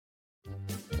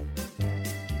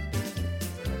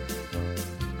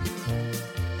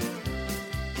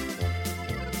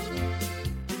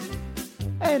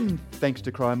And thanks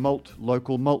to Cryer Malt,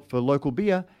 local malt for local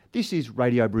beer, this is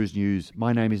Radio Brews News.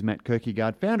 My name is Matt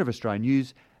Kierkegaard, founder of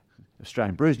Australian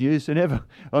Brews News, and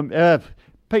ever.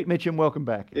 Pete Mitchell, welcome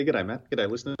back. Yeah, g'day, Matt. G'day,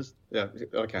 listeners. Yeah,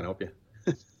 I can't help you.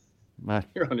 Mate,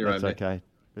 you're on your own. That's okay.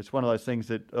 It's one of those things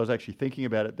that I was actually thinking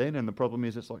about it then, and the problem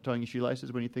is it's like tying your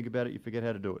shoelaces. When you think about it, you forget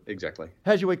how to do it. Exactly.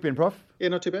 How's your week been, Prof? Yeah,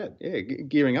 not too bad. Yeah,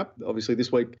 gearing up. Obviously,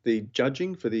 this week, the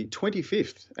judging for the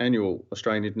 25th Annual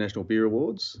Australian International Beer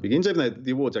Awards begins, even though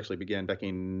the awards actually began back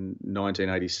in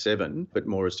 1987, but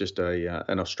more as just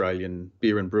an Australian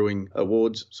Beer and Brewing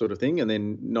Awards sort of thing. And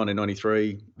then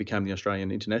 1993 became the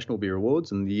Australian International Beer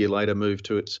Awards, and the year later moved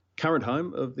to its current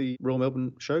home of the Royal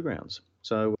Melbourne Showgrounds.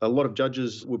 So a lot of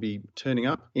judges will be turning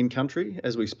up in country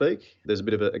as we speak. There's a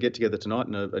bit of a get-together tonight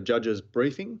and a judges'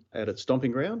 briefing out at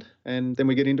Stomping Ground. And then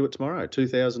we get into it tomorrow,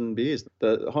 2,000 beers,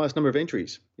 the highest number of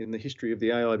entries in the history of the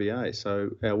AIBA.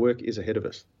 So our work is ahead of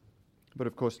us. But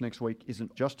of course, next week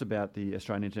isn't just about the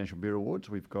Australian International Beer Awards.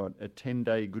 We've got a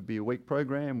 10-day Good Beer Week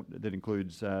program that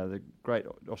includes the Great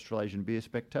Australasian Beer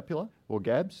Spectacular, or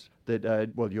GABS,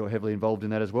 that, you're heavily involved in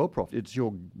that as well, Prof. It's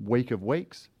your week of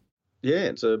weeks. Yeah,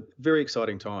 it's a very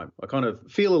exciting time. I kind of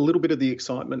feel a little bit of the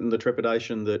excitement and the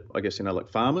trepidation that, I guess, like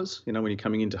farmers, when you're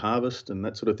coming into harvest and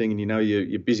that sort of thing, and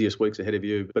your busiest week's ahead of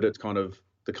you, but it's kind of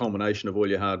the culmination of all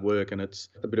your hard work, and it's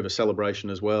a bit of a celebration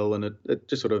as well, and it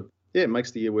just sort of, makes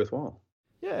the year worthwhile.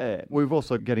 Yeah, we've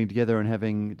also getting together and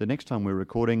having, the next time we're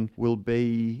recording will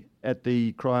be at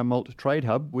the Cryer Malt Trade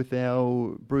Hub with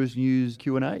our Brews News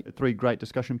Q&A, 3 great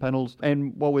discussion panels.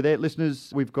 And while we're there,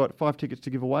 listeners, we've got 5 tickets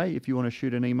to give away. If you want to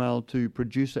shoot an email to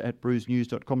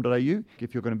producer@brewsnews.com.au,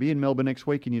 if you're going to be in Melbourne next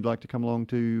week and you'd like to come along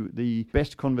to the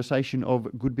best conversation of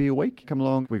Good Beer Week, come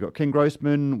along. We've got Ken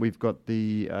Grossman, we've got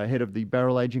the head of the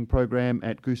barrel aging program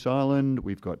at Goose Island,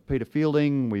 we've got Peter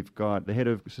Fielding, we've got the head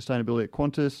of sustainability at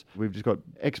Qantas, we've just got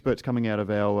experts coming out of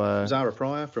our... Zara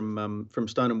Pryor from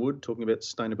Stone and Wood talking about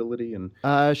sustainability. And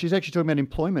she's actually talking about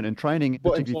employment and training,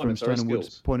 particularly from Stone and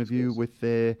Wood's point of view with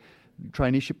their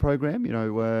traineeship program.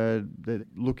 They're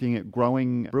looking at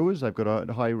growing brewers. They've got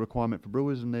a high requirement for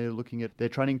brewers, and they're looking at their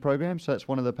training program. So that's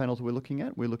one of the panels we're looking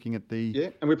at. We're looking at the...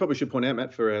 Yeah, and we probably should point out,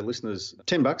 Matt, for our listeners,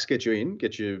 $10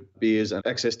 get you beers and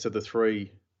access to the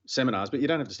 3 seminars, but you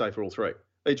don't have to stay for all 3.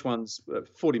 Each one's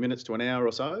 40 minutes to an hour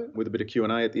or so with a bit of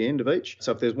Q&A at the end of each.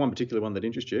 So if there's one particular one that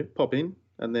interests you, pop in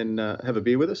and then have a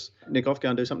beer with us. Nick off, go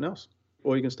and do something else.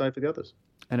 Or you can stay for the others.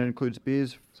 And it includes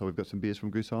beers. So we've got some beers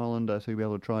from Goose Island, so you'll be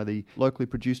able to try the locally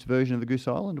produced version of the Goose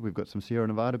Island. We've got some Sierra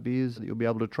Nevada beers that you'll be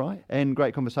able to try. And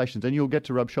great conversations. And you'll get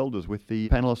to rub shoulders with the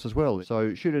panellists as well.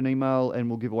 So shoot an email and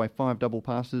we'll give away 5 double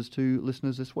passes to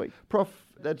listeners this week. Prof,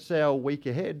 that's our week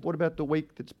ahead. What about the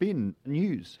week that's been?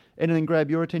 News. Anything grab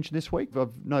your attention this week?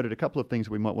 I've noted a couple of things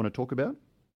we might want to talk about.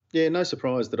 Yeah, no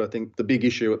surprise that I think the big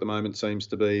issue at the moment seems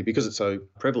to be, because it's so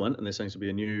prevalent and there seems to be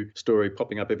a new story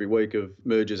popping up every week of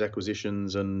mergers,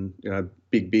 acquisitions and,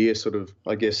 big beer sort of,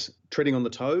 I guess, treading on the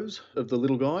toes of the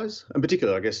little guys. And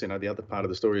particularly, I guess, the other part of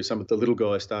the story is some of the little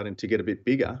guys starting to get a bit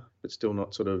bigger, but still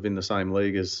not sort of in the same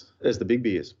league as the big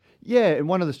beers. Yeah, and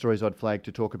one of the stories I'd flag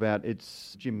to talk about,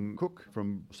 it's Jim Cook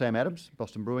from Sam Adams,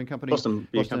 Boston Brewing Company. Boston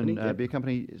Beer Company. Beer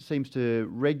Company seems to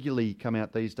regularly come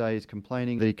out these days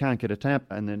complaining that he can't get a tap,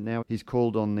 and then now he's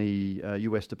called on the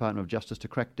US Department of Justice to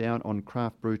crack down on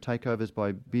craft brew takeovers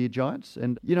by beer giants.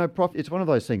 And, Prof, it's one of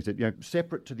those things that,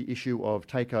 separate to the issue of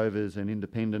takeovers and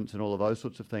independence and all of those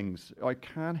sorts of things, I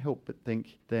can't help but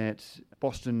think that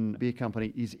Boston Beer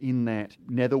Company is in that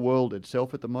netherworld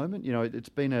itself at the moment. It's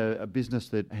been a business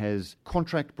that has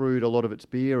contract brewed a lot of its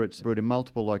beer. It's brewed in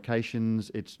multiple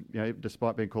locations. It's,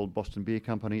 despite being called Boston Beer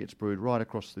Company, it's brewed right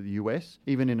across the US.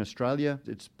 Even in Australia,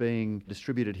 it's being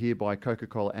distributed here by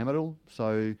Coca-Cola Amatil.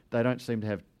 So they don't seem to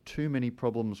have too many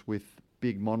problems with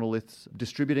big monoliths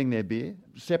distributing their beer.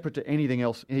 Separate to anything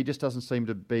else, he just doesn't seem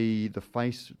to be the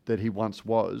face that he once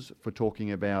was for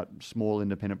talking about small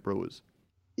independent brewers.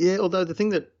 Yeah, although the thing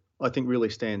that I think really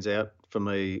stands out for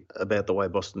me about the way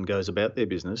Boston goes about their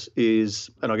business is,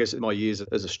 and I guess my years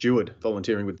as a steward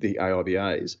volunteering with the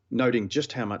AIBAs, noting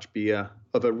just how much beer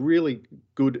of a really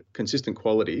good, consistent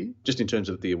quality, just in terms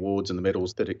of the awards and the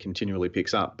medals that it continually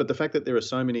picks up. But the fact that there are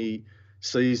so many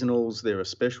seasonals, there are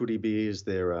specialty beers,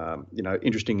 there are,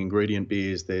 interesting ingredient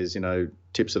beers, there's,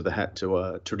 tips of the hat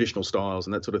to traditional styles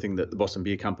and that sort of thing that the Boston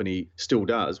Beer Company still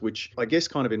does, which I guess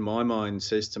kind of in my mind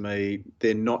says to me,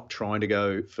 they're not trying to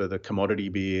go for the commodity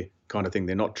beer kind of thing.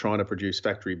 They're not trying to produce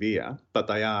factory beer, but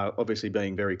they are obviously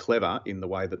being very clever in the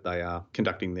way that they are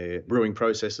conducting their brewing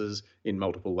processes in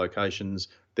multiple locations,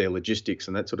 their logistics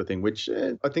and that sort of thing, which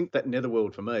I think that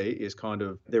netherworld for me is kind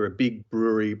of, they're a big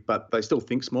brewery, but they still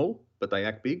think small, but they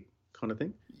act big kind of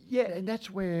thing. Yeah, and that's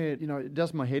where, it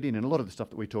does my head in. And a lot of the stuff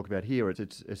that we talk about here,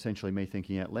 it's essentially me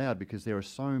thinking out loud, because there are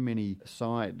so many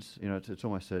sides. It's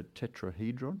almost a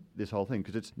tetrahedron, this whole thing,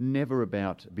 because it's never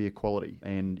about beer quality.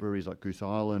 And breweries like Goose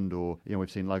Island, or,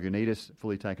 we've seen Lagunitas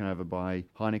fully taken over by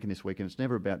Heineken this week, and it's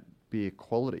never about beer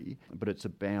quality, but it's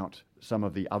about some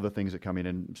of the other things that come in.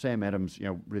 And Sam Adams,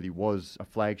 really was a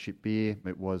flagship beer.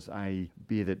 It was a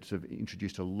beer that sort of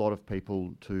introduced a lot of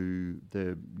people to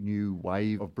the new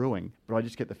wave of brewing. But I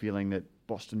just get the feeling that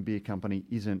Boston Beer Company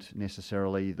isn't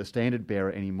necessarily the standard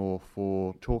bearer anymore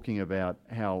for talking about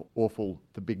how awful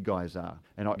the big guys are.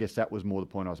 And I guess that was more the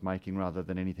point I was making, rather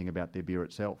than anything about their beer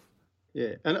itself.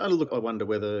 Yeah, and look, I wonder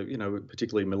whether,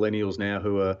 particularly millennials now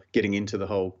who are getting into the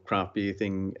whole craft beer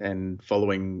thing and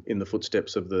following in the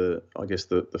footsteps of the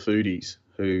foodies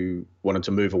who wanted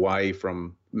to move away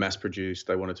from mass-produced,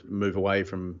 they wanted to move away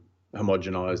from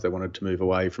homogenised, they wanted to move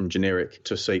away from generic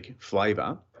to seek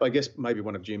flavour. I guess maybe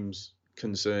one of Jim's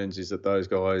concerns is that those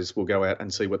guys will go out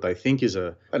and see what they think is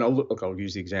and I'll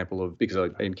use the example of, because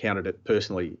I encountered it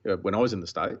personally when I was in the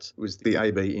States, was the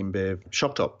AB InBev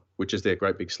Shop Top, which is their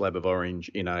great big slab of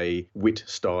orange in a wit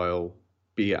style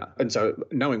beer. And so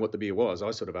knowing what the beer was,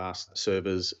 I sort of asked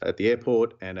servers at the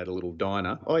airport and at a little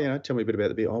diner, tell me a bit about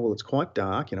the beer. Oh, well, it's quite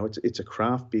dark, it's a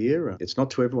craft beer. It's not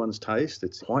to everyone's taste.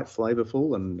 It's quite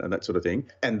flavourful and that sort of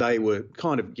thing. And they were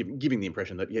kind of giving the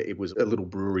impression that, it was a little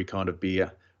brewery kind of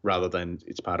beer rather than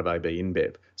it's part of AB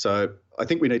InBev. So I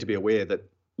think we need to be aware that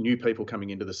new people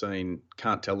coming into the scene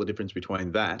can't tell the difference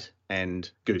between that and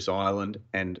Goose Island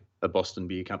and a Boston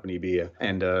Beer Company beer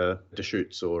and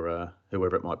Deschutes or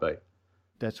whoever it might be.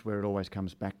 That's where it always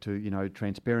comes back to,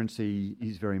 transparency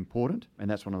is very important. And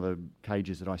that's one of the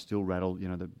cages that I still rattle.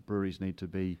 The breweries need to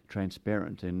be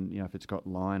transparent. And, if it's got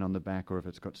line on the back or if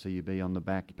it's got CUB on the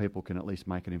back, people can at least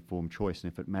make an informed choice.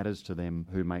 And if it matters to them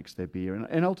who makes their beer.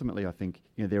 And ultimately, I think,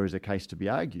 there is a case to be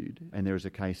argued. And there is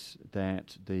a case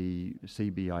that the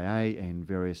CBIA and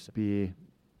various beer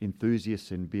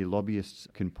enthusiasts and beer lobbyists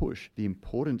can push the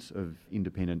importance of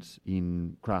independence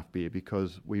in craft beer,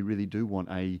 because we really do want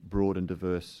a broad and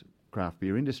diverse craft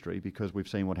beer industry, because we've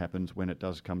seen what happens when it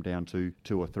does come down to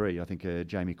two or three. I think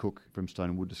Jamie Cook from Stone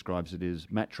and Wood describes it as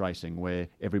match racing, where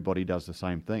everybody does the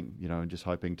same thing, and just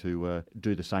hoping to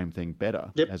do the same thing better,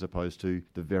 as opposed to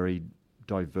the very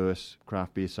diverse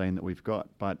craft beer scene that we've got.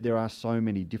 But there are so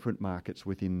many different markets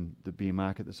within the beer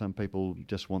market that some people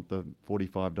just want the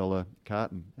 $45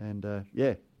 carton. And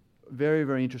very,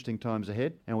 very interesting times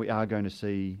ahead, and we are going to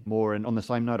see more. And on the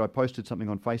same note, I posted something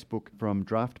on Facebook from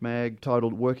Draft Mag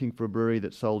titled "Working for a Brewery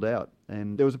That Sold Out."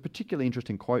 And there was a particularly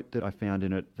interesting quote that I found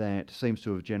in it that seems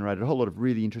to have generated a whole lot of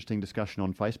really interesting discussion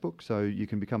on Facebook. So you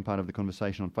can become part of the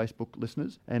conversation on Facebook,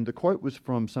 listeners. And the quote was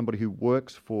from somebody who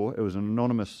works for, it was an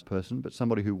anonymous person, but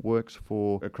somebody who works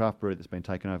for a craft brewery that's been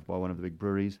taken over by one of the big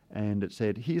breweries. And it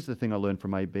said, "Here's the thing I learned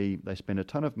from AB. They spend a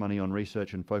ton of money on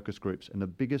research and focus groups. And the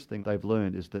biggest thing they've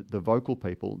learned is that the vocal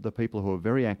people, the people who are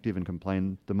very active and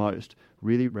complain the most,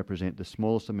 really represent the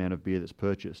smallest amount of beer that's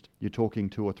purchased. You're talking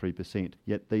 2 or 3%,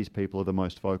 yet these people are the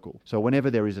most vocal." So whenever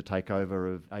there is a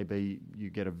takeover of AB, you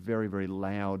get a very, very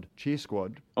loud cheer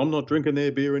squad. I'm not drinking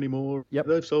their beer anymore. Yep.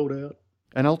 They've sold out.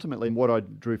 And ultimately, what I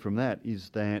drew from that is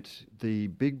that the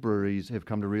big breweries have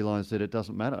come to realise that it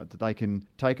doesn't matter, that they can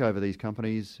take over these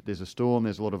companies. There's a storm,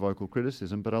 there's a lot of vocal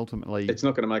criticism, but ultimately, it's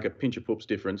not going to make a pinch of poops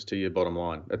difference to your bottom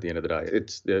line at the end of the day.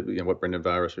 It's what Brendan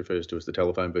Varis refers to as the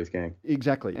telephone booth gang.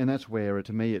 Exactly. And that's where,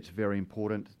 to me, it's very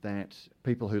important that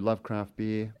people who love craft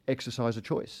beer exercise a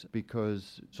choice,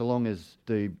 because so long as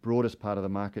the broadest part of the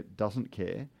market doesn't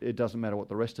care, it doesn't matter what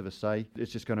the rest of us say.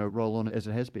 It's just going to roll on as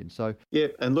it has been. So yeah,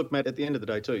 and look, Matt, at the end of the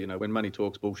day too, when money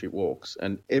talks, bullshit walks,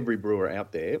 and every brewer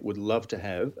out there would love to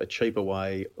have a cheaper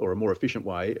way or a more efficient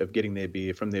way of getting their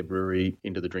beer from their brewery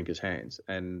into the drinkers' hands.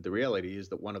 And the reality is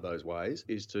that one of those ways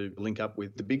is to link up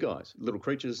with the big guys. Little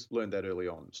Creatures learned that early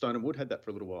on. Stone and Wood had that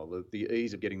for a little while. The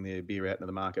ease of getting their beer out into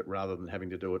the market rather than having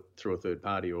to do it through a third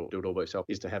party or do it all by yourself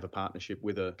is to have a partnership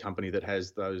with a company that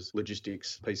has those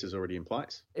logistics pieces already in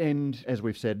place. And as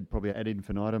we've said probably ad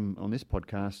infinitum on this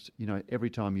podcast, every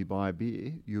time you buy a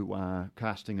beer, you are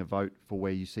casting a vote for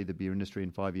where you see the beer industry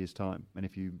in 5 years' time. And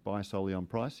if you buy solely on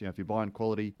price, if you buy on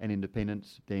quality and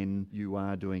independence, then you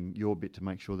are doing your bit to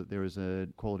make sure that there is a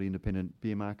quality independent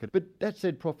beer market. But that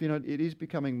said, Prof, it is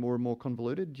becoming more and more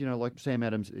convoluted. Like Sam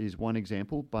Adams is one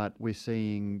example, but we're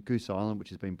seeing Goose Island, which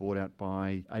has been bought out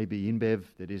by AB InBev,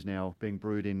 that is now being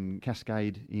brewed in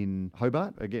Cascade in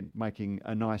Hobart, again, making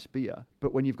a nice beer.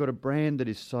 But when you've got a brand that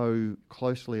is so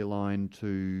closely aligned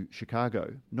to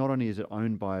Chicago, not only is it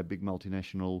owned by a big multinational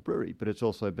multinational brewery, but it's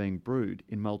also being brewed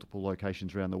in multiple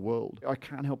locations around the world. I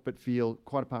can't help but feel,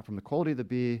 quite apart from the quality of the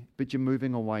beer, but you're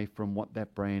moving away from what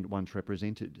that brand once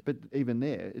represented. But even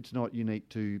there, it's not unique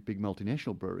to big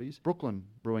multinational breweries. Brooklyn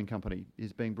Brewing Company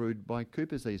is being brewed by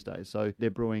Coopers these days. So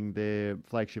they're brewing their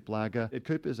flagship lager at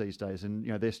Coopers these days. And,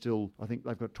 they're still, I think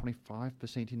they've got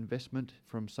 25% investment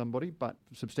from somebody, but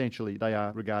substantially they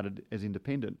are regarded as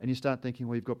independent. And you start thinking,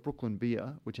 well, you've got Brooklyn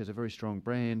Beer, which has a very strong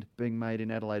brand, being made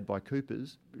in Adelaide by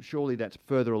Coopers. Surely that's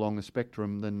further along the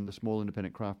spectrum than the small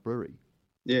independent craft brewery.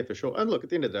 Yeah, for sure. And look, at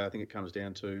the end of the day, I think it comes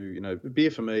down to, beer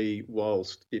for me,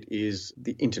 whilst it is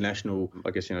the international,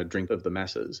 drink of the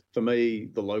masses, for me,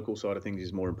 the local side of things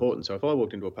is more important. So if I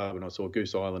walked into a pub and I saw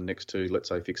Goose Island next to, let's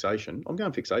say, Fixation, I'm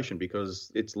going Fixation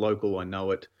because it's local, I know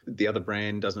it. The other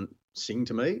brand doesn't sing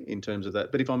to me in terms of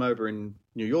that. But if I'm over in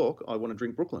New York, I want to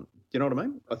drink Brooklyn. You know what I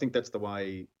mean? I think that's the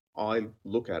way I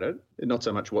look at it, not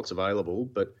so much what's available,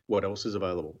 but what else is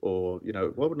available. Or,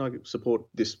 why wouldn't I support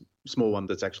this small one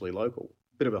that's actually local?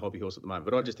 Bit of a hobby horse at the moment,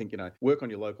 but I just think, work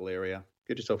on your local area,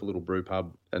 get yourself a little brew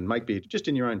pub and make beer just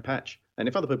in your own patch. And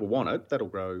if other people want it, that'll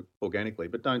grow organically,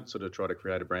 but don't sort of try to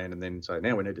create a brand and then say,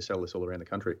 now we need to sell this all around the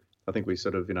country. I think we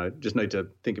sort of, just need to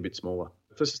think a bit smaller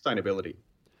for sustainability.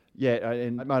 Yeah,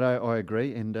 and mate, I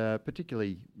agree, and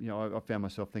particularly, I found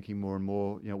myself thinking more and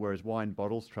more, whereas wine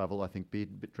bottles travel, I think beer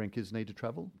drinkers need to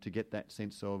travel to get that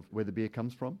sense of where the beer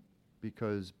comes from,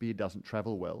 because beer doesn't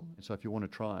travel well. So if you want to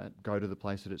try it, go to the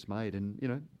place that it's made,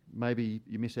 and maybe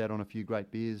you miss out on a few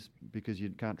great beers because you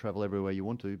can't travel everywhere you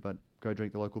want to, but go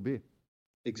drink the local beer.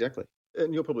 Exactly.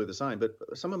 And you're probably the same, but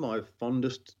some of my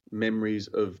fondest memories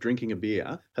of drinking a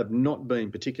beer have not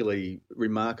been particularly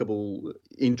remarkable,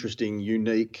 interesting,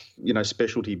 unique,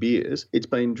 specialty beers. It's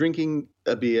been drinking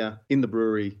a beer in the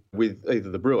brewery with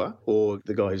either the brewer or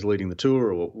the guy who's leading the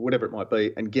tour or whatever it might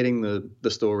be, and getting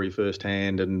the story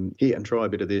firsthand and here and try a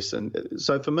bit of this. And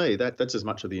so for me, that's as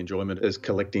much of the enjoyment as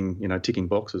collecting, ticking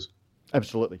boxes.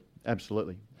 Absolutely.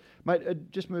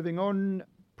 Mate, just moving on.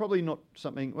 Probably not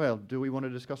something, do we want to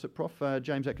discuss it, Prof?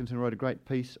 James Atkinson wrote a great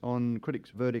piece on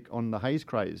critics' verdict on the haze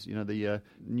craze, the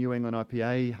New England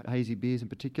IPA, hazy beers in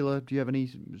particular. Do you have any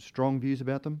strong views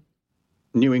about them?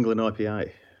 New England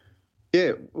IPA.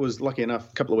 Yeah, was lucky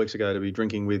enough a couple of weeks ago to be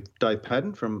drinking with Dave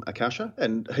Padden from Akasha,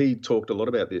 and he talked a lot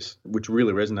about this, which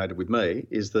really resonated with me,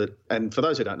 is that, and for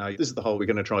those who don't know, this is the whole, we're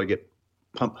going to try to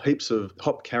pump heaps of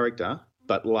hop character,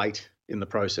 but late in the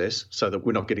process, so that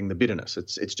we're not getting the bitterness.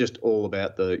 It's just all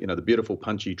about the the beautiful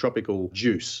punchy tropical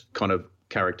juice kind of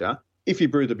character. If you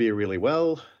brew the beer really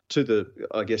well to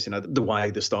the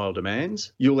way the style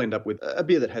demands, you'll end up with a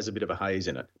beer that has a bit of a haze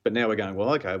in it. But now we're going,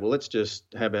 let's just,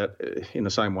 how about in the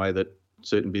same way that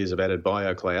certain beers have added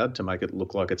BioCloud to make it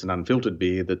look like it's an unfiltered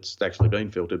beer that's actually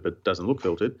been filtered but doesn't look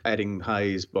filtered, adding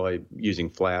haze by using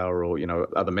flour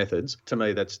or other methods. To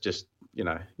me, that's just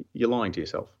you're lying to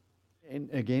yourself. And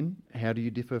again, how do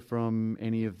you differ from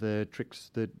any of the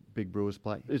tricks that big brewers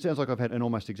play? It sounds like I've had an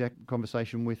almost exact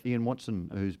conversation with Ian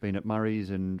Watson, who's been at Murray's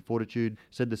and Fortitude,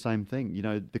 said the same thing.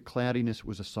 The cloudiness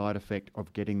was a side effect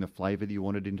of getting the flavour that you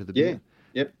wanted into the beer.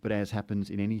 Yep. But as happens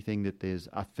in anything that there's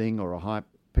a thing or a hype,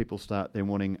 people start then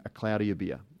wanting a cloudier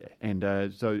beer. And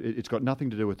so it's got nothing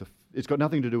to do with the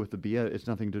beer. It's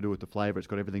nothing to do with the flavour. It's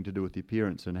got everything to do with the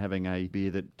appearance and having a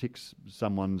beer that ticks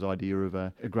someone's idea of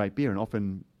a great beer. And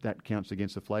often that counts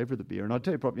against the flavour of the beer. And I'd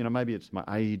tell you, maybe it's my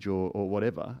age or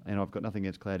whatever, and I've got nothing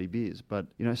against cloudy beers. But,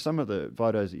 some of the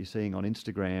photos that you're seeing on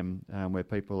Instagram where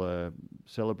people are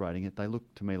celebrating it, they look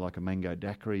to me like a mango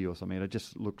daiquiri or something. It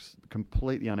just looks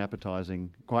completely unappetising,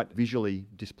 quite visually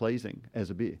displeasing as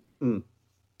a beer. Mm.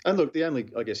 And look, the only,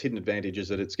 hidden advantage is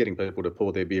that it's getting people to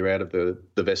pour their beer out of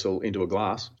the vessel into a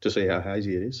glass to see how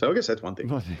hazy it is. So I guess that's one thing.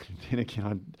 Well, then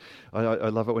again, I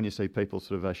love it when you see people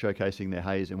sort of showcasing their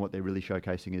haze, and what they're really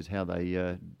showcasing is how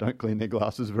they don't clean their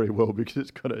glasses very well, because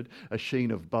it's got a sheen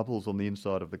of bubbles on the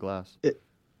inside of the glass.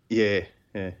 Yeah.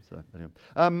 So, anyway.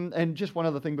 And just one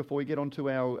other thing before we get on to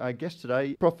our guest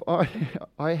today. Prof,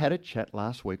 I had a chat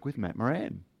last week with Matt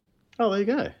Moran. Oh, there you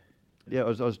go. Yeah,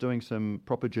 I was doing some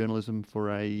proper journalism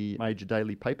for a major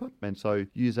daily paper, and so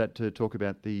use that to talk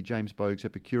about the James Boag's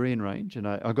Epicurean range. And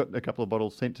I got a couple of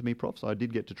bottles sent to me, Prof, so I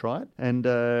did get to try it. And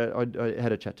I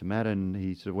had a chat to Matt, and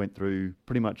he sort of went through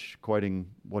pretty much quoting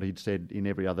what he'd said in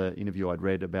every other interview I'd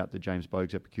read about the James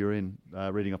Boag's Epicurean,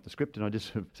 reading off the script. And I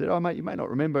just said, "Oh, mate, you may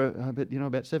not remember, but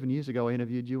about 7 years ago I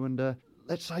interviewed you, and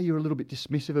let's say you're a little bit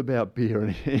dismissive about beer,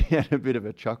 and he had a bit of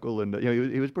a chuckle, and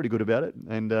he was pretty good about it.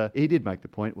 And he did make the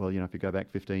point, well, if you go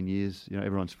back 15 years,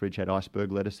 everyone's fridge had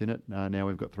iceberg lettuce in it. Now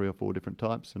we've got 3 or 4 different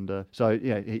types. And so,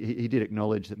 he did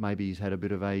acknowledge that maybe he's had a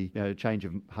bit of a change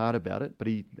of heart about it, but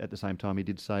at the same time, he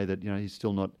did say that, he's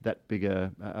still not that big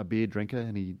a beer drinker,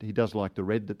 and he does like the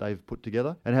red that they've put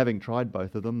together. And having tried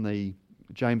both of them, the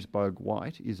James Bogue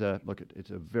White is it's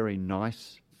a very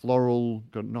nice floral,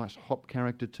 got a nice hop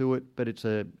character to it, but it's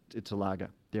a lager.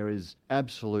 There is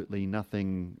absolutely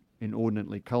nothing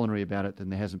inordinately culinary about it,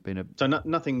 and there hasn't been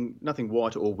nothing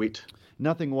white or wit.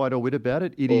 Nothing white or wit about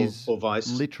it. It is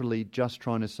literally just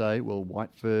trying to say, well,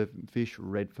 white for fish,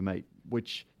 red for meat,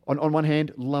 which on one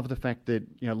hand, love the fact that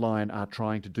Lion are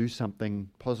trying to do something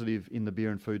positive in the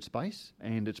beer and food space,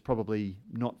 and it's probably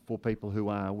not for people who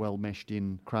are well meshed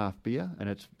in craft beer, and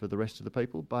it's for the rest of the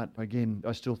people. But again,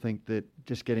 I still think that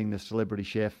just getting the celebrity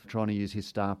chef, trying to use his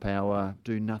star power,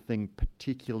 do nothing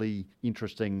particularly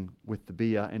interesting with the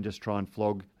beer, and just try and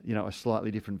flog a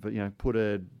slightly different, put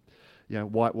a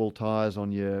white wall tyres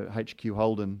on your HQ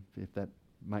Holden, if that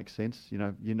makes sense.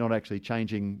 You're not actually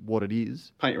changing what it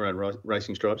is. Paint your own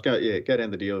racing stripes. Go down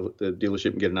the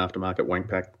dealership and get an aftermarket wank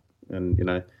pack,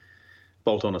 and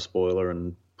bolt on a spoiler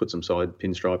and put some side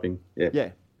pinstriping.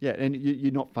 Yeah. And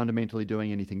you're not fundamentally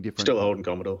doing anything different. Still a Holden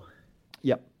Commodore.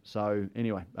 Yep. So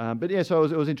anyway, so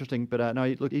it was interesting. But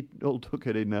no, look, he all took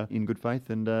it in good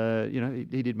faith, and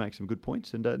he did make some good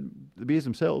points. And the beers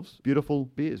themselves, beautiful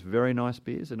beers, very nice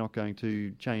beers. They're not going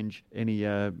to change any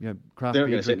craft beer. They're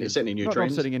not going to set any new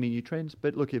trends. Not setting any new trends.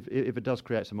 But look, if it does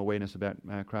create some awareness about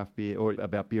craft beer or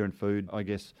about beer and food, I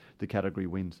guess the category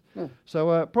wins. Yeah.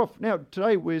 So, Prof, now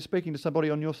today we're speaking to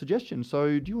somebody on your suggestion.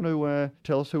 So do you want to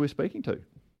tell us who we're speaking to?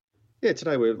 Yeah,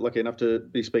 today we're lucky enough to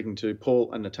be speaking to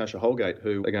Paul and Natasha Holgate,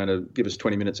 who are going to give us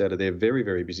 20 minutes out of their very,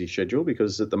 very busy schedule,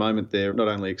 because at the moment they're not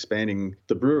only expanding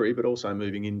the brewery, but also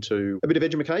moving into a bit of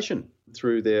education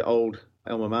through their old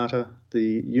alma mater,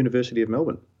 the University of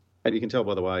Melbourne. And you can tell,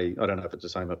 by the way, I don't know if it's the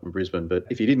same up in Brisbane, but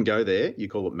if you didn't go there, you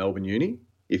call it Melbourne Uni.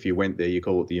 If you went there, you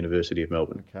call it the University of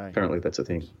Melbourne. Okay. Apparently that's a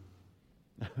thing.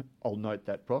 I'll note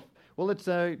that, Prof. Well, let's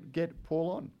get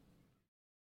Paul on.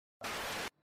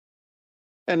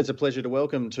 And it's a pleasure to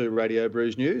welcome to Radio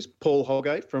Brews News, Paul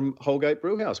Holgate from Holgate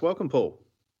Brewhouse. Welcome, Paul.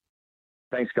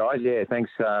 Thanks, guys. Yeah,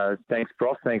 thanks,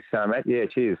 Prof. Thanks, Matt. Yeah,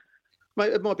 cheers.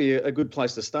 Mate, it might be a good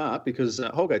place to start, because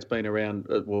Holgate's been around,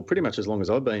 pretty much as long as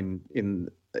I've been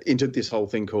into this whole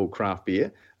thing called craft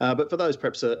beer. But for those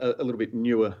perhaps a little bit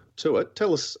newer to it,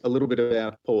 tell us a little bit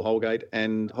about Paul Holgate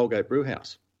and Holgate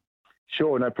Brewhouse.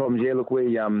 Sure, no problems. Yeah, look,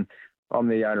 I'm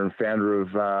the owner and founder of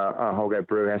Holgate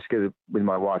Brewhouse together with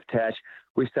my wife, Tash.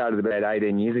 We started about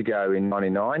 18 years ago in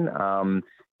 99.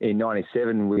 In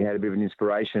 97, we had a bit of an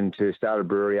inspiration to start a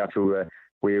brewery after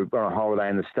we were on a holiday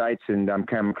in the States, and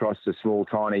came across the small,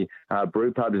 tiny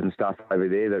brew pubs and stuff over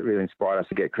there that really inspired us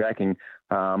to get cracking.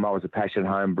 I was a passionate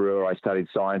home brewer. I studied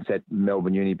science at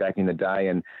Melbourne Uni back in the day,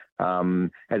 and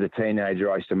as a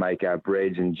teenager, I used to make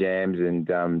breads and jams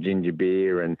and ginger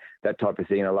beer and that type of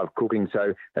thing. I love cooking,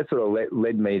 so that sort of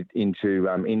led me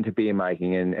into beer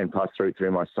making, and plus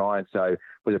through my science. So I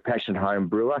was a passionate home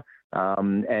brewer.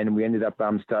 And we ended up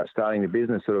starting the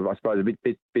business sort of, I suppose,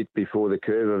 a bit before the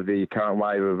curve of the current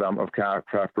wave of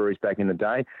craft breweries back in the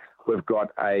day. We've got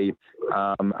a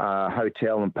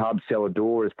hotel and pub cellar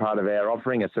door as part of our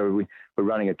offering. So we're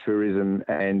running a tourism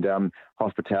and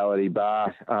hospitality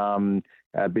bar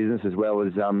business, as well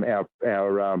as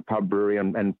our pub brewery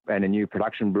and a new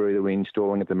production brewery that we're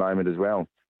installing at the moment as well.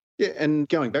 Yeah, and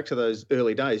going back to those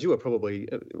early days, you were probably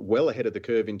well ahead of the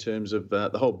curve in terms of the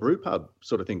whole brew pub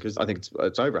sort of thing, because I think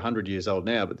it's over 100 years old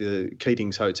now, but the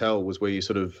Keating's Hotel was where you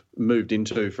sort of moved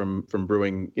into from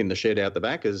brewing in the shed out the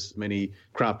back, as many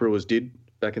craft brewers did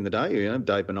back in the day,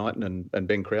 Dave Benighton and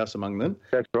Ben Krause among them.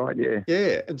 That's right, yeah.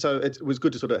 Yeah, and so it was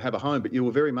good to sort of have a home, but you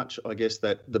were very much, I guess,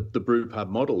 that the brew pub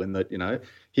model, in that,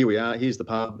 here we are, here's the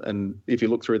pub, and if you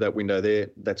look through that window there,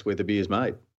 that's where the beer's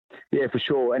made. Yeah, for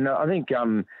sure. And I think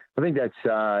that's,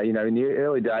 in the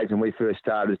early days when we first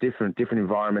started, it was different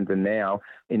environment than now.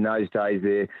 In those days,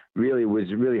 there really was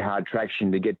hard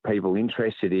traction to get people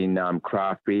interested in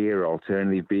craft beer, or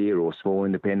alternative beer, or small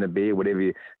independent beer,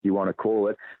 whatever you want to call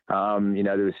it. There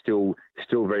was still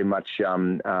very much,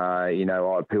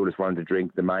 people just wanted to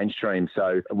drink the mainstream.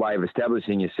 So a way of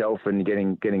establishing yourself and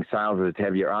getting sales was to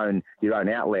have your own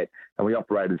outlet. And we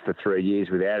operated for 3 years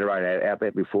without our own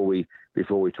outlet before we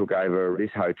took over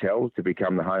this hotel to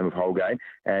become the home home of Holgate.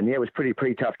 And yeah, it was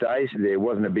pretty tough days. There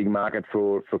wasn't a big market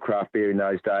for craft beer in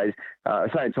those days.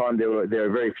 At the same time, there were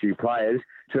very few players.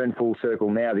 Turned full circle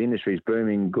now. The industry is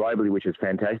booming globally, which is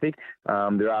fantastic.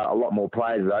 There are a lot more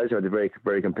players though, so it's a very,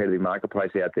 very competitive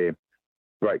marketplace out there.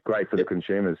 Great for the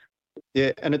consumers.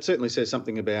 Yeah, and it certainly says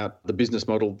something about the business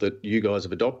model that you guys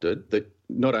have adopted, that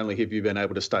not only have you been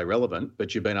able to stay relevant,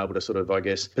 but you've been able to sort of, I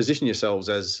guess, position yourselves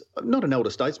as not an elder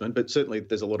statesman, but certainly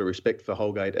there's a lot of respect for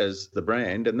Holgate as the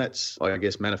brand. And that's, I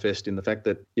guess, manifest in the fact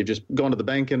that you've just gone to the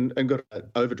bank and got an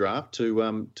overdraft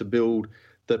to build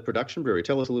the production brewery.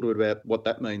 Tell us a little bit about what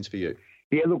that means for you.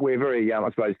 Yeah, look, we're very, I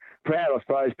suppose, proud. I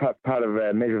suppose part of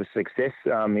a measure of success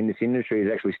in this industry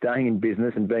is actually staying in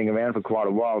business and being around for quite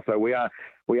a while. So we are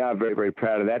very, very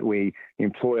proud of that. We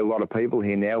employ a lot of people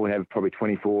here now. We have probably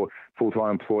 24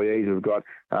 full-time employees. We've got,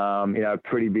 a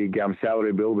pretty big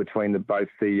salary bill between both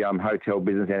the hotel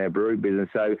business and our brewery business.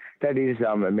 So that is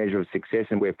a measure of success,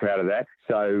 and we're proud of that.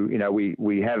 So,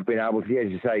 we have been able to,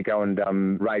 as you say, go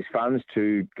and raise funds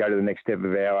to go to the next step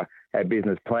of our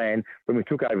business plan. When we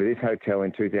took over this hotel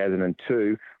in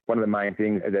 2002, one of the main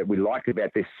things that we liked about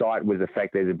this site was the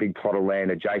fact there's a big plot of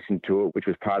land adjacent to it, which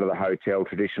was part of the hotel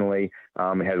traditionally.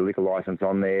 It had a liquor license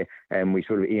on there, and we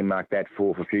sort of earmarked that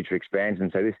for future expansion.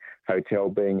 So this hotel,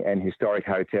 being an historic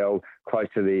hotel close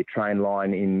to the train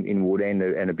line in Woodend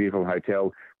and a beautiful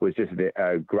hotel, was just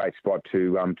a great spot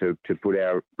to put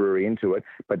our brewery into it.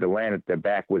 But the land at the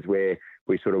back was where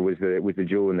we sort of was the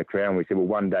jewel in the crown. We said, well,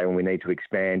 one day when we need to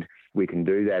expand, we can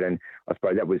do that. And I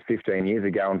suppose that was 15 years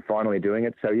ago and finally doing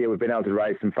it. So, yeah, we've been able to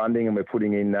raise some funding, and we're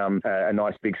putting in a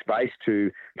nice big space to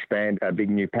expand a big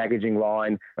new packaging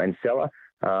line and cellar.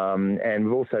 And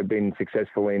we've also been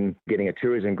successful in getting a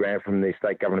tourism grant from the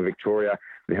State Government of Victoria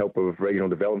with the help of Regional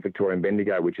Development Victoria and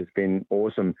Bendigo, which has been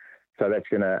awesome. So that's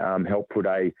going to help put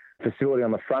a facility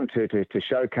on the front to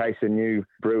showcase a new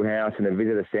brew house and a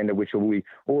visitor centre, which will be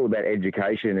all about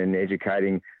education and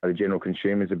educating the general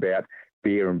consumers about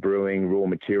beer and brewing, raw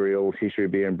materials, history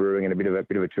of beer and brewing, and a bit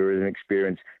of a tourism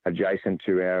experience adjacent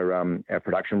to our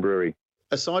production brewery.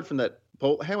 Aside from that,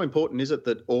 Paul, how important is it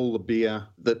that all the beer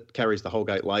that carries the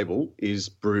Holgate label is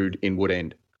brewed in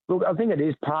Woodend? Look, I think it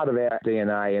is part of our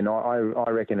DNA, and I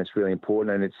reckon it's really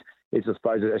important, and it's I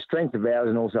suppose, a strength of ours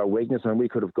and also a weakness. I mean, we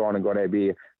could have gone and got our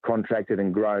beer contracted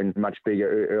and grown much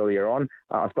bigger earlier on.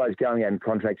 I suppose going out and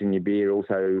contracting your beer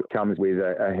also comes with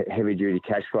a heavy-duty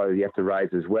cash flow that you have to raise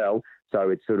as well. So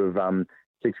it's sort of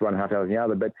six one, half hours the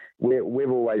other. But we've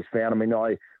always found,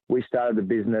 we started the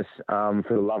business for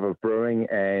the love of brewing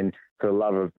and for the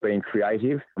love of being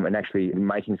creative and actually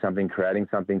making something, creating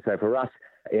something. So for us,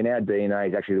 in our DNA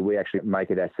is actually that we actually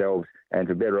make it ourselves, and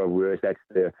for better or worse, that's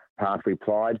the path we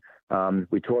applied.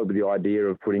 We toyed with the idea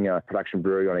of putting a production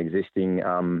brewery on existing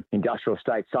industrial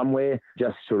estate somewhere,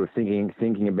 just sort of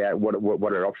thinking about what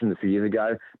are our options a few years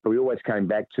ago. But we always came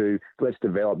back to, let's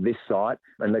develop this site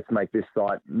and let's make this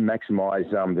site maximise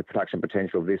the production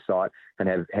potential of this site and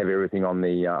have everything on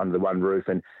the under the one roof.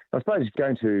 And I suppose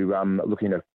going to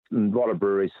looking at a lot of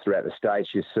breweries throughout the states,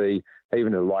 you see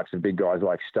even the likes of big guys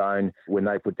like Stone, when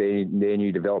they put their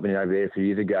new development in over there a few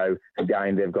years ago,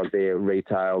 again, they've got their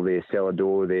retail, their cellar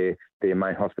door, their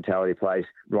main hospitality place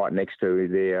right next to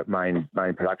their main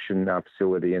production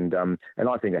facility. And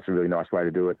I think that's a really nice way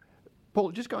to do it.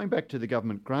 Paul, just going back to the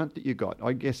government grant that you got,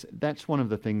 I guess that's one of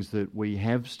the things that we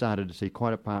have started to see,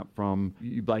 quite apart from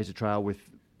you blaze a trail with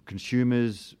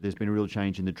consumers. There's been a real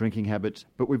change in the drinking habits,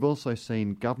 but we've also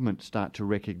seen government start to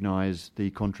recognise the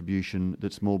contribution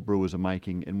that small brewers are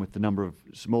making, and with the number of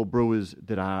small brewers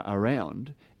that are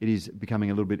around, it is becoming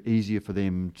a little bit easier for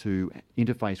them to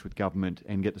interface with government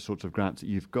and get the sorts of grants that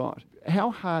you've got.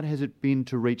 How hard has it been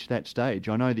to reach that stage?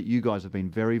 I know that you guys have been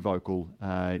very vocal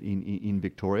in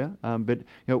Victoria, but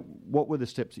what were the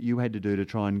steps that you had to do to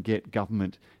try and get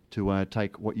government to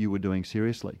take what you were doing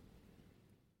seriously?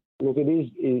 Look,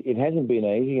 it hasn't been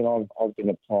easy, and I've been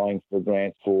applying for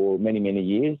grants for many, many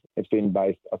years. It's been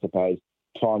both, I suppose,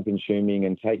 time-consuming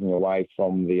and taking away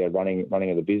from the running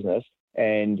of the business.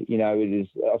 And, it is,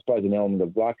 I suppose, an element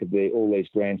of luck. All these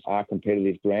grants are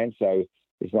competitive grants, so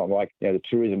it's not like, the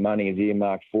tourism money is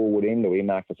earmarked for Woodend or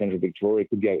earmarked for Central Victoria.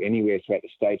 It could go anywhere throughout the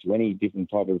state to any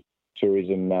different type of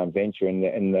tourism venture, and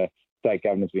the state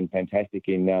government's been fantastic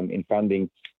in funding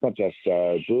not just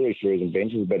brewery tourism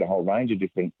ventures, but a whole range of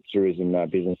different tourism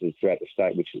businesses throughout the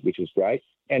state, which was great.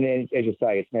 And then, as you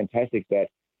say, it's fantastic that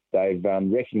they've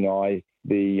recognised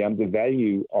the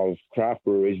value of craft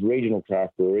breweries, regional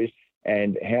craft breweries,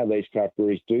 and how these craft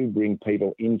breweries do bring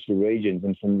people into regions.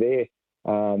 And from there,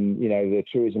 the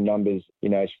tourism numbers,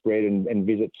 spread and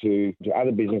visit to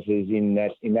other businesses in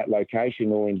that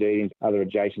location, or indeed in other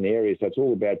adjacent areas. So it's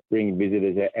all about bringing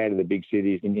visitors out of the big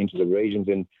cities into the regions.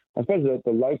 And I suppose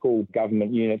the local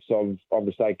government units of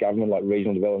the state government, like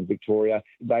Regional Development Victoria,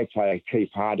 they play a key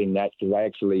part in that, because they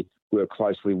actually work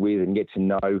closely with and get to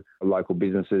know local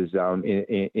businesses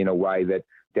in a way that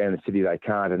down in the city they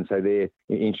can't. And so they're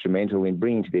instrumental in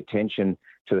bringing to the attention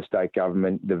to the state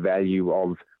government the value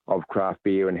of craft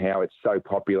beer and how it's so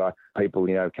popular. People,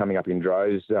 coming up in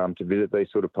droves to visit these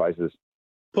sort of places.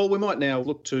 Paul, we might now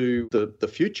look to the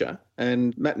future.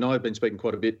 And Matt and I have been speaking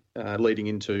quite a bit leading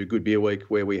into Good Beer Week,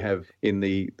 where we have in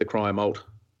the Cryer Malt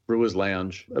Brewers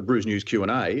Lounge a Brews News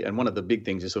Q&A. And one of the big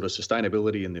things is sort of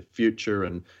sustainability in the future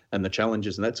and the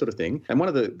challenges and that sort of thing. And one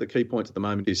of the key points at the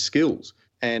moment is skills.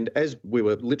 And as we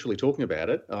were literally talking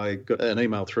about it, I got an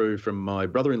email through from my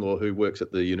brother-in-law who works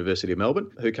at the University of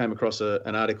Melbourne, who came across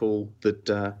an article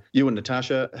that you and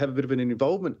Natasha have a bit of an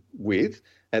involvement with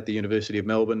at the University of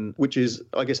Melbourne, which is,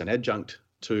 I guess, an adjunct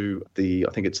to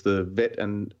I think it's the Vet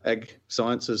and Ag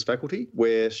Sciences faculty,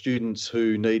 where students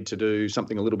who need to do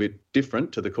something a little bit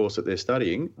different to the course that they're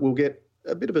studying will get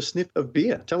a bit of a sniff of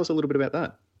beer. Tell us a little bit about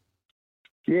that.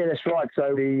 Yeah, that's right.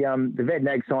 So the Vet and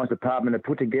Ag Science Department have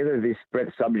put together this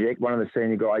breadth subject. One of the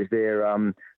senior guys there,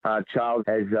 Charles,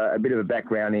 has a bit of a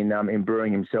background in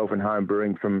brewing himself and home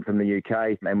brewing from the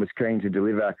UK, and was keen to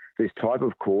deliver this type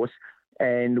of course.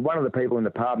 And one of the people in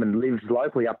the department lives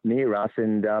locally up near us,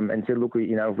 and said, look,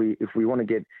 if we want to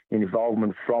get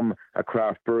involvement from a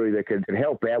craft brewery that could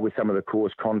help out with some of the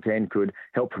course content, could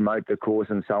help promote the course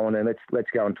and so on, and let's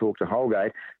go and talk to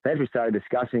Holgate. And as we started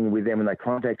discussing with them and they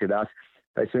contacted us,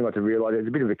 they soon got to realise there's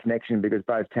a bit of a connection, because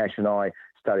both Tash and I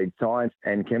studied science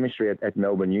and chemistry at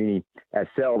Melbourne Uni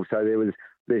ourselves. So there was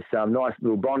this nice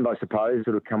little bond, I suppose,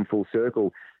 sort of come full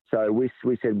circle. So we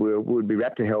said we'd be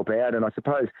rapt to help out. And I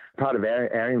suppose part of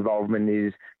our involvement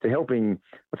is to helping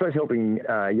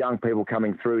young people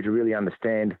coming through to really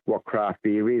understand what craft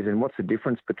beer is and what's the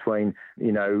difference between,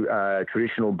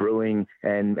 traditional brewing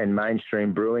and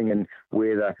mainstream brewing, and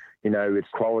where it's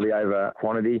quality over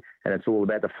quantity, and it's all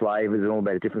about the flavours and all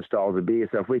about the different styles of beer.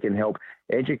 So if we can help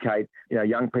educate,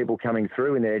 young people coming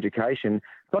through in their education,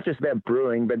 not just about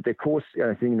brewing, but the course,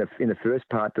 I think in the first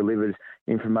part delivers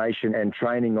information and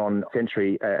training on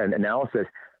sensory and analysis.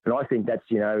 And I think that's,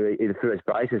 the first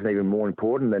basis, and even more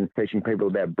important than teaching people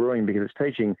about brewing, because it's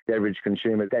teaching the average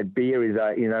consumer that beer is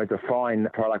it's a fine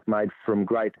product made from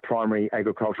great primary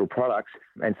agricultural products,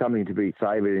 and something to be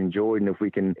savoured and enjoyed. And if we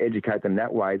can educate them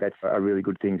that way, that's a really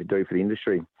good thing to do for the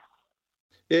industry.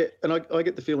 Yeah, and I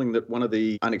get the feeling that one of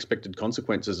the unexpected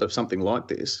consequences of something like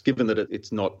this, given that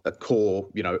it's not a core,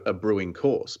 a brewing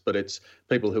course, but it's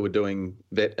people who are doing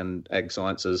vet and ag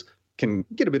sciences can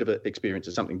get a bit of an experience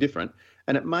of something different.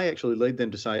 And it may actually lead them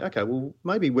to say, okay, well,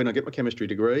 maybe when I get my chemistry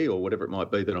degree or whatever it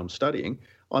might be that I'm studying,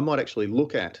 I might actually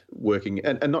look at working,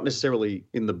 and not necessarily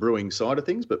in the brewing side of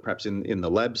things, but perhaps in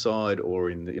the lab side,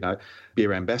 or in the,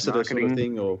 beer ambassador marketing sort of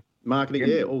thing, or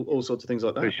marketing, all sorts of things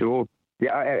like that. For sure.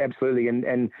 Yeah, absolutely.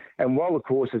 And while the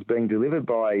course is being delivered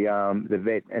by the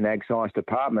Vet and Ag Science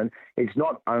Department, it's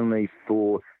not only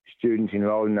for students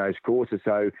enrolled in those courses.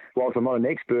 So whilst I'm not an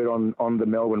expert on the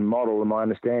Melbourne model, my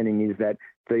understanding is that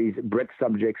these breadth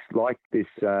subjects like this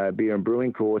beer and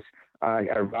brewing course are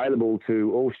available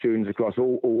to all students across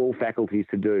all faculties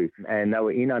to do. And they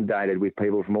were inundated with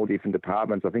people from all different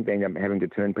departments. I think they ended up having to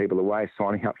turn people away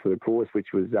signing up for the course, which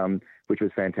was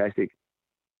fantastic.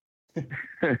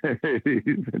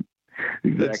 Exactly.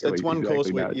 That's one course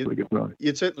where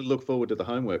you'd certainly look forward to the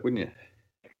homework, wouldn't you?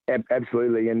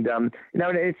 Absolutely, and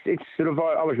it's sort of,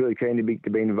 I was really keen to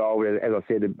be involved, as I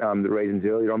said, the reasons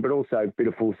earlier on, but also a bit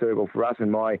of full circle for us.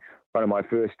 And one of my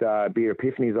first beer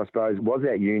epiphanies, I suppose, was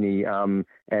at uni and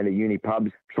at uni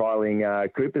pubs,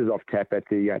 trialling Cooper's off tap at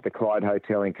the Clyde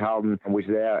Hotel in Carlton, which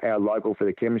is our local for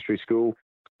the chemistry school.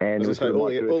 And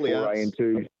all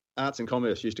the arts and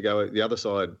commerce used to go the other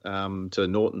side to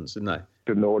Norton's, didn't they?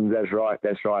 To Norton's, that's right.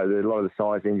 A lot of the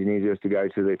science engineers used to go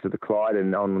to the Clyde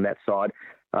and on that side.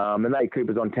 And they had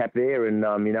Cooper's on tap there, and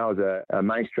I was a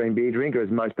mainstream beer drinker, as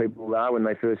most people are when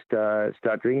they first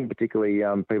start drinking, particularly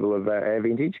people of our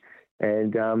vintage.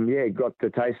 And got the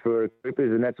taste for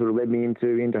Cooper's, and that sort of led me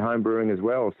into home brewing as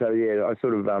well. So I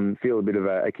sort of feel a bit of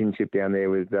a kinship down there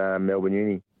with Melbourne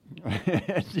Uni.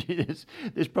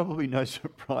 There's probably no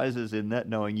surprises in that,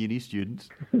 knowing uni students.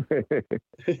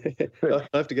 I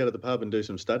have to go to the pub and do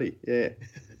some study. Yeah.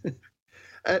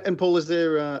 And Paul, is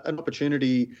there an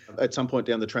opportunity at some point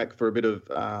down the track for a bit of,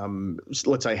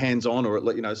 let's say, hands-on,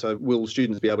 or so will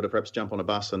students be able to perhaps jump on a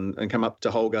bus and come up to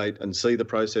Holgate and see the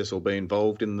process or be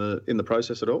involved in the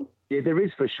process at all? Yeah, there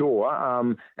is for sure.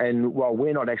 And while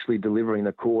we're not actually delivering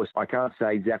the course, I can't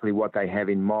say exactly what they have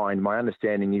in mind. My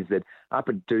understanding is that up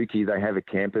at Dookie they have a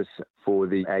campus for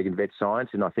the Ag and Vet Science,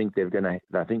 and I think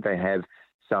they have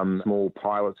some small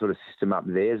pilot sort of system up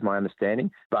there, is my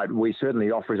understanding. But we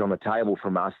certainly offer it on the table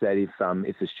from us that if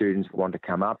the students want to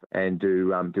come up and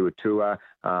do a tour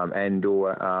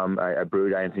and/or a brew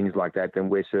day and things like that, then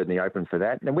we're certainly open for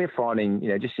that. And we're finding,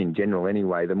 just in general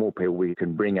anyway, the more people we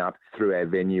can bring up through our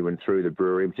venue and through the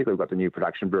brewery, particularly we've got the new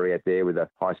production brewery out there with a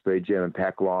high-speed German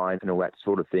pack line and all that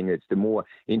sort of thing. It's the more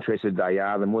interested they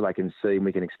are, the more they can see, and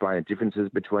we can explain the differences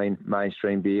between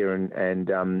mainstream beer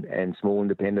and small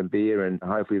independent beer, and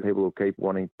hopefully people will keep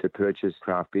wanting to purchase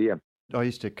craft beer. I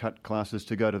used to cut classes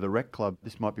to go to the rec club.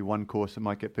 This might be one course that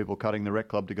might get people cutting the rec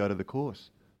club to go to the course.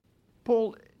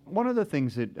 Paul, one of the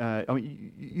things that,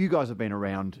 you guys have been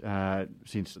around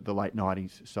since the late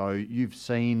 90s, so you've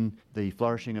seen the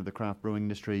flourishing of the craft brewing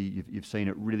industry, you've seen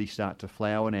it really start to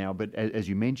flower now, but as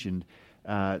you mentioned,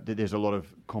 that there's a lot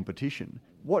of competition.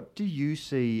 What do you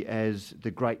see as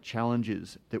the great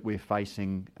challenges that we're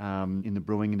facing in the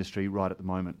brewing industry right at the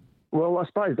moment? Well, I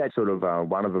suppose that's sort of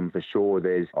one of them for sure.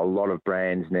 There's a lot of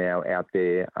brands now out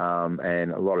there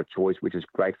and a lot of choice, which is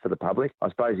great for the public. I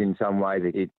suppose in some ways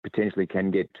it potentially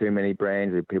can get too many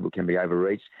brands and people can be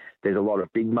overreached. There's a lot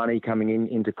of big money coming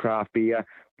into craft beer,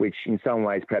 which in some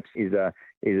ways perhaps is a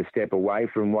step away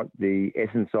from what the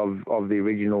essence of the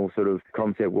original sort of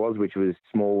concept was, which was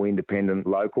small, independent,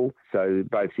 local. So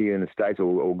both here in the States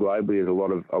or globally, there's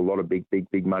a lot of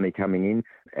big money coming in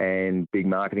and big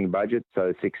marketing budget.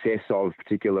 So success of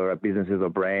particular businesses or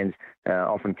brands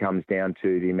often comes down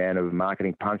to the amount of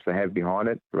marketing punch they have behind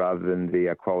it, rather than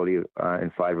the quality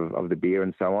and flavour of the beer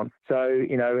and so on. So,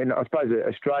 and I suppose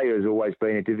Australia has always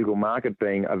been a difficult market,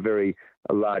 being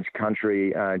a large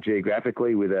country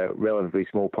geographically with a relatively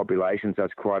small population, so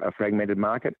it's quite a fragmented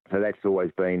market. So that's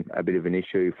always been a bit of an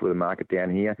issue for the market down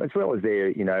here. As well as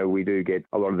there, we do get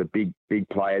a lot of the big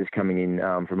players coming in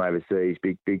from overseas,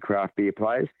 big craft beer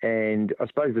players. And I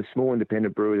suppose the small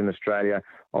independent brewers in Australia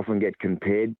often get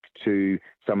compared to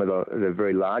some of the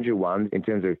very larger ones in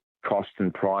terms of cost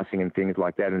and pricing and things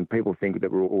like that, and people think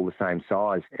that we're all the same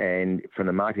size. And from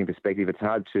the marketing perspective, it's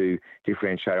hard to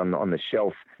differentiate on the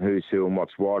shelf who's who and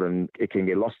what's what, and it can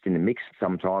get lost in the mix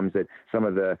sometimes that some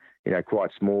of the quite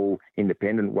small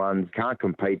independent ones can't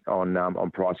compete on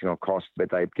pricing or cost, but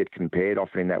they get compared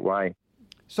often in that way.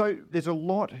 So there's a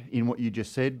lot in what you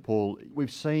just said, Paul.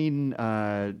 We've seen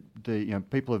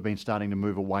people have been starting to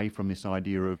move away from this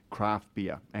idea of craft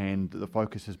beer, and the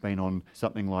focus has been on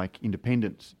something like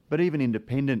independence. But even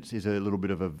independence is a little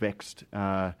bit of a vexed.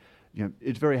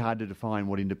 It's very hard to define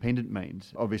what independent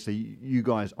means. Obviously, you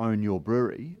guys own your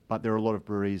brewery, but there are a lot of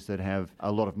breweries that have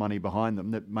a lot of money behind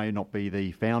them that may not be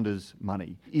the founders'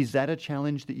 money. Is that a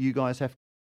challenge that you guys have?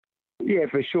 Yeah,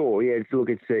 for sure. Yeah,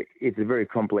 it's a very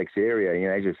complex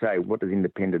area. As you say, what does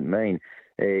independent mean?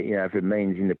 If it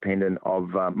means independent of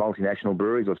multinational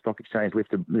breweries or stock exchange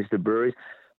listed breweries,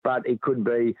 but it could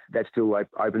be that still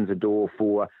opens a door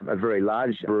for a very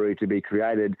large brewery to be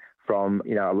created from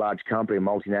a large company, a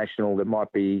multinational that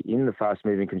might be in the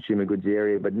fast-moving consumer goods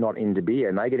area, but not into beer.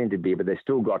 And they get into beer, but they've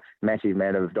still got massive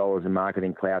amount of dollars in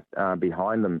marketing clout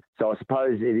behind them. So I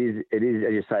suppose it is, as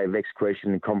you say, a vexed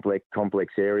question and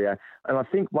complex area. And I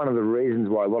think one of the reasons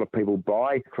why a lot of people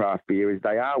buy craft beer is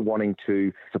they are wanting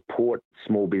to support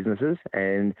small businesses,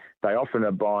 and they often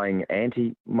are buying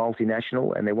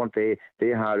anti-multinational, and they want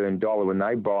their hard-earned dollar when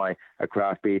they buy a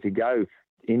craft beer to go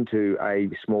into a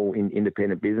small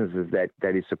independent businesses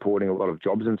that is supporting a lot of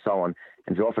jobs and so on.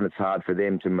 And so often it's hard for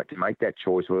them to make that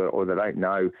choice, or they don't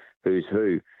know who's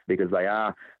who, because they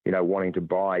are, wanting to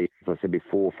buy, as I said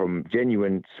before, from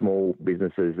genuine small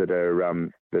businesses that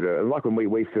are like when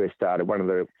we first started. One of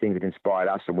the things that inspired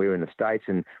us, and we were in the States,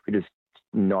 and in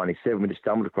 97, we just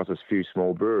stumbled across a few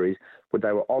small breweries, but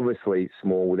they were obviously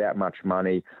small, without much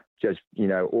money, just,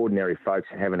 ordinary folks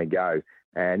having a go.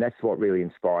 And that's what really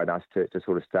inspired us to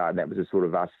sort of start. And that was the sort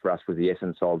of for us was the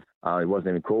essence of, it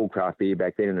wasn't even called craft beer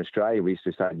back then in Australia. We used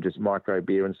to say just micro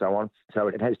beer and so on. So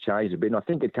it has changed a bit. And I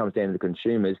think it comes down to the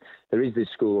consumers. There is this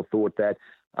school of thought that,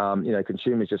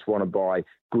 consumers just want to buy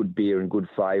good beer and good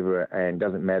flavour, and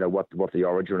doesn't matter what the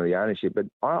origin or the ownership. But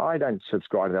I don't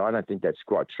subscribe to that. I don't think that's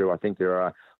quite true. I think there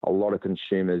are a lot of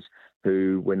consumers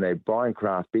who, when they're buying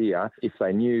craft beer, if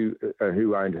they knew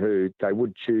who owned who, they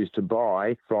would choose to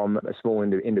buy from a small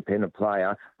independent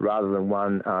player rather than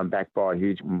one backed by a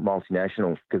huge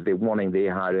multinational, because they're wanting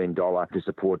their hard-earned dollar to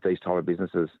support these type of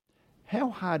businesses. How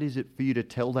hard is it for you to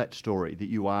tell that story, that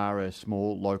you are a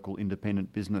small, local,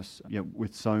 independent business,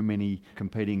 with so many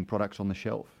competing products on the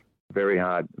shelf? Very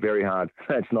hard, very hard.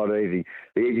 That's not easy.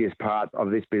 The easiest part of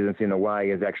this business, in a way,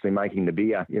 is actually making the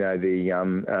beer.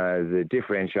 The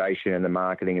differentiation and the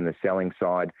marketing and the selling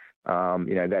side.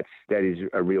 That is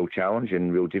a real challenge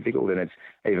and real difficult, and it's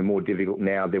even more difficult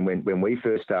now than when we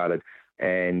first started.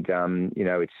 And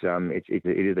it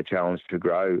is a challenge to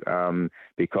grow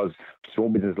because small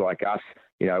businesses like us,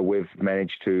 we've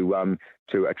managed to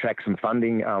attract some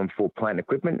funding for plant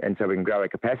equipment, and so we can grow our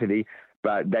capacity.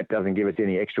 But that doesn't give us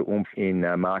any extra oomph in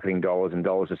marketing dollars and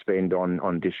dollars to spend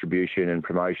on distribution and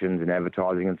promotions and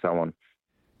advertising and so on.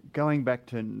 Going back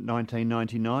to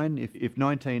 1999, if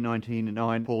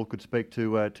 1999 Paul could speak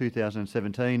to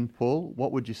 2017, Paul,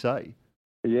 what would you say?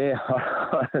 Yeah,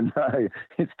 I don't know.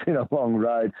 It's been a long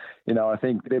road. I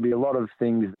think there'd be a lot of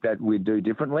things that we'd do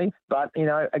differently. But,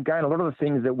 again, a lot of the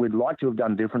things that we'd like to have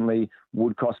done differently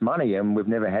would cost money, and we've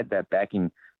never had that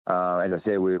backing. As I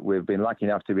said, we've been lucky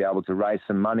enough to be able to raise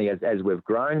some money as we've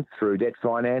grown through debt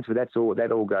finance. But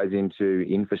that all goes into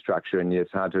infrastructure, and you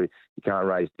can't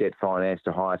raise debt finance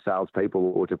to hire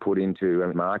salespeople or to put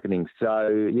into marketing.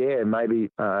 So yeah, maybe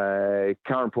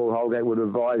current Paul Holgate would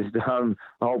advise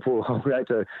old Paul Holgate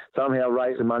to somehow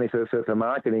raise some money for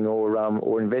marketing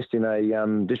or invest in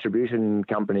a distribution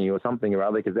company or something or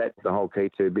other, because that's the whole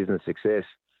key to business success.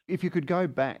 If you could go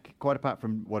back, quite apart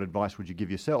from what advice would you give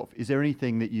yourself, is there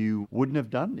anything that you wouldn't have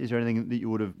done? Is there anything that you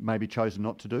would have maybe chosen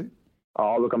not to do?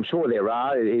 Oh, look, I'm sure there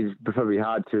are. It is probably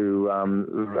hard to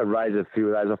raise a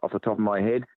few of those off the top of my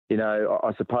head.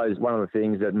 I suppose one of the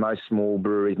things that most small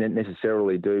breweries don't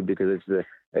necessarily do, because it's the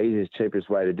easiest, cheapest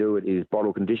way to do it, is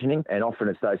bottle conditioning. And often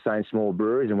it's those same small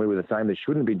breweries, and we were the same, that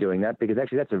shouldn't be doing that, because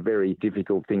actually that's a very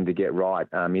difficult thing to get right.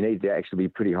 You need to actually be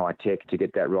pretty high tech to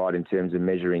get that right in terms of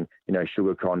measuring,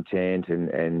 sugar content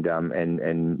and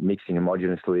mixing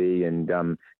homogeneously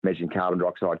and measuring carbon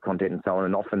dioxide content and so on.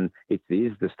 And often it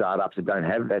is the startups that don't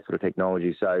have that sort of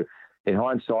technology. So in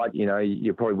hindsight,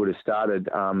 you probably would have started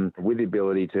with the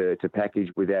ability to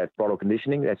package without bottle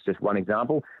conditioning. That's just one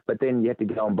example. But then you had to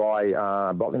go and buy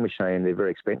a bottling machine. They're very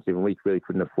expensive, and we really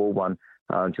couldn't afford one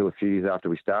until a few years after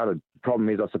we started. The problem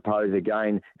is, I suppose,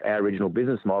 again, our original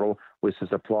business model was to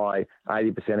supply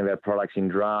 80% of our products in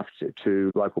drafts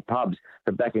to local pubs.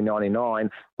 But back in 99,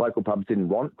 local pubs didn't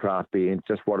want craft beer, and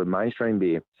just wanted mainstream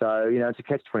beer. So, it's a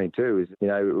catch-22.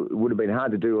 It would have been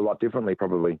hard to do a lot differently,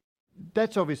 probably.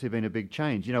 That's obviously been a big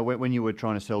change. When you were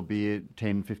trying to sell beer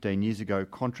 10, 15 years ago,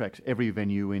 contracts, every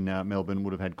venue in Melbourne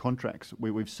would have had contracts.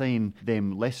 We've seen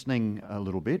them lessening a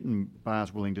little bit, and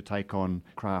bars willing to take on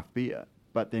craft beer.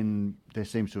 But then there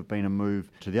seems to have been a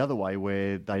move to the other way,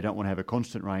 where they don't want to have a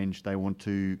constant range. They want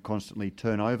to constantly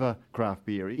turn over craft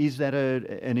beer. Is that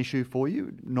an issue for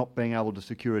you, not being able to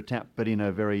secure a tap, but in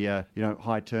a very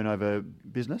high turnover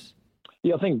business?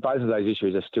 Yeah, I think both of those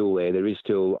issues are still there. There is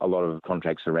still a lot of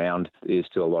contracts around. There's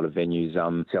still a lot of venues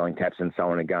selling taps and so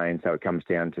on again. So it comes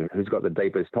down to who's got the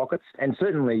deepest pockets. And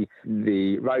certainly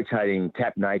the rotating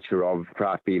tap nature of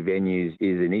craft beer venues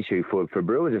is an issue for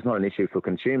brewers. It's not an issue for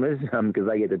consumers because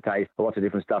they get to taste lots of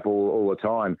different stuff all the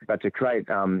time. But to create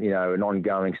an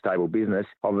ongoing stable business,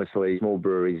 obviously small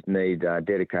breweries need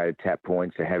dedicated tap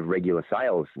points to have regular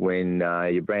sales. When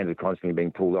your brands are constantly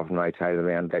being pulled off and rotated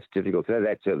around, that's difficult. So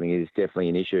that certainly is definitely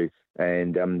an issue,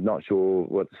 and I'm not sure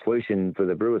what the solution for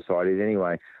the brewer side is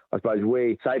anyway. I suppose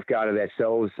we safeguarded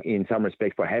ourselves in some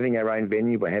respects by having our own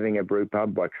venue, by having a brew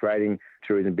pub, by creating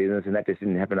tourism business, and that just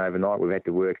didn't happen overnight. We've had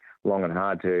to work long and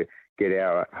hard to get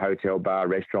our hotel, bar,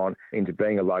 restaurant into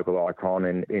being a local icon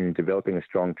and in developing a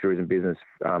strong tourism business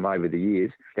over the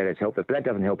years. That has helped us, but that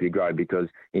doesn't help you grow, because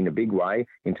in a big way,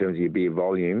 in terms of your beer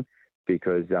volume,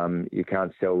 because you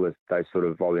can't sell those sort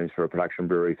of volumes for a production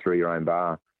brewery through your own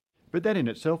bar. But that in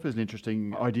itself is an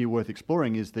interesting idea worth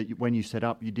exploring, is that when you set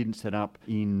up, you didn't set up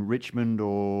in Richmond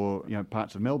or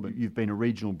parts of Melbourne. You've been a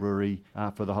regional brewery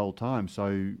for the whole time.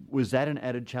 So was that an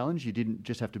added challenge? You didn't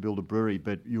just have to build a brewery,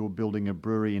 but you were building a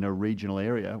brewery in a regional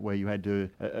area where you had to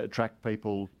attract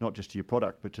people not just to your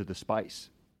product but to the space.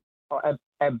 Oh,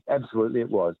 absolutely it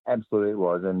was. Absolutely it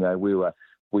was. And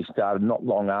we started not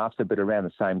long after, but around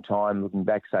the same time, looking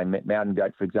back, say Mountain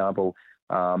Goat, for example,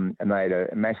 and they had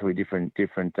a massively different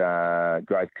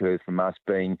growth curve from us,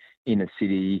 being in a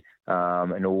city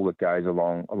and all that goes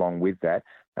along with that.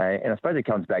 And I suppose it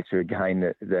comes back to,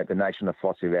 again, the nature and the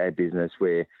philosophy of our business,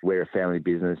 where we're a family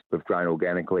business. We've grown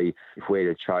organically. If we'd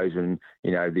have chosen,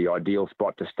 the ideal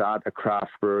spot to start a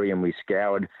craft brewery, and we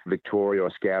scoured Victoria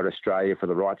or scoured Australia for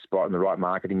the right spot and the right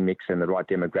marketing mix and the right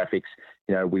demographics,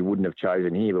 we wouldn't have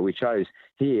chosen here. But we chose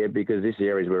here because this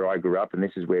area is where I grew up, and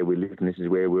this is where we lived, and this is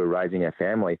where we were raising our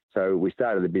family. So we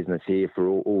started the business here for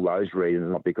all those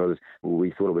reasons, not because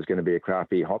we thought it was going to be a craft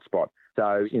beer hotspot.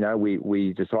 So,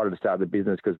 we decided to start the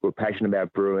business because we're passionate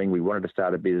about brewing. We wanted to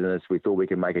start a business. We thought we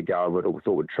could make a go of it, or we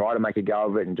thought we'd try to make a go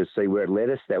of it and just see where it led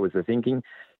us. That was the thinking.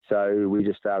 So we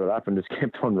just started up and just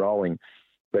kept on rolling.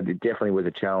 But it definitely was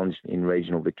a challenge in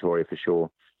regional Victoria for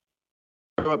sure.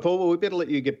 All right, Paul, well, we better let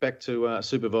you get back to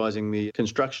supervising the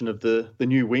construction of the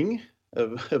new wing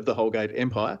of the Holgate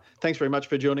Empire. Thanks very much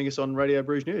for joining us on Radio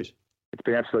Brews News. It's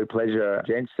been an absolute pleasure,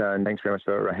 gents, and thanks very much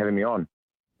for having me on.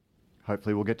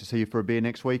 Hopefully we'll get to see you for a beer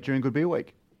next week during Good Beer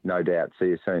Week. No doubt. See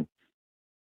you soon.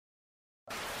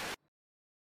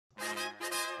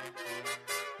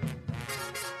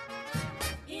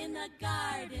 In a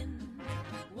garden,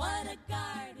 what a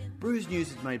garden. Brews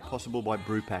News is made possible by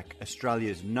Brewpack,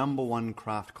 Australia's #1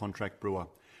 craft contract brewer.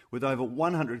 With over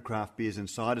 100 craft beers and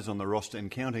ciders on the roster and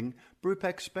counting,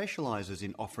 Brewpack specialises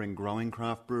in offering growing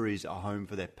craft breweries a home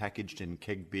for their packaged and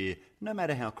kegged beer, no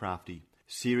matter how crafty.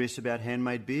 Serious about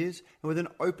handmade beers, and with an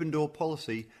open-door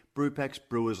policy, Brewpack's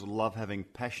brewers love having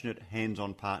passionate,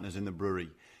 hands-on partners in the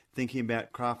brewery. Thinking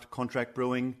about craft contract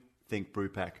brewing? Think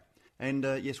Brewpack. And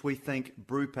yes, we thank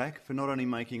Brewpack for not only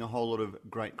making a whole lot of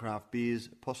great craft beers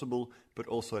possible, but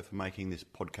also for making this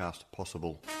podcast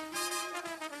possible.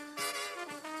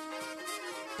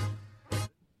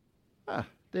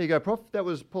 There you go, Prof. That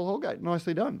was Paul Holgate.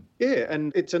 Nicely done. Yeah,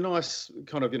 and it's a nice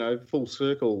kind of, full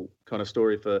circle kind of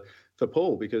story for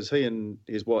Paul, because he and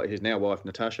his now wife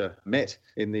Natasha met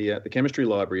in the chemistry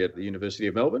library at the University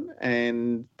of Melbourne,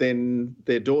 and then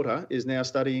their daughter is now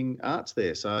studying arts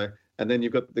there. So, and then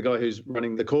you've got the guy who's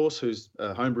running the course, who's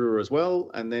a home brewer as well,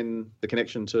 and then the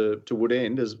connection to Wood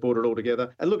End has brought it all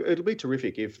together. And look, it'll be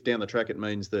terrific if down the track it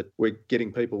means that we're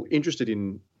getting people interested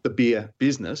in the beer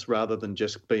business rather than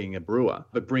just being a brewer,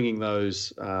 but bringing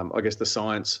those, the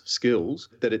science skills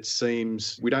that it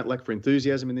seems we don't lack for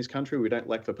enthusiasm in this country. We don't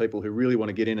lack for people who really want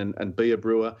to get in and be a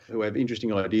brewer, who have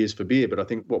interesting ideas for beer. But I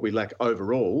think what we lack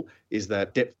overall is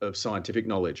that depth of scientific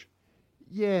knowledge.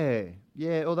 Yeah.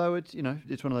 Although it's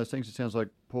it's one of those things. It sounds like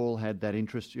Paul had that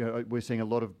interest. We're seeing a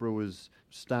lot of brewers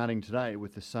starting today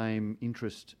with the same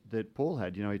interest that Paul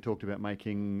had. He talked about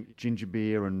making ginger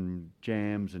beer and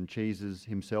jams and cheeses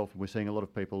himself. We're seeing a lot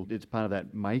of people. It's part of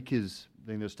that makers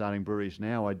thing. They're starting breweries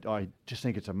now. I just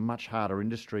think it's a much harder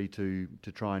industry to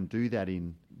try and do that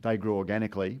in. They grew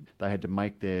organically. They had to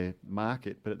make their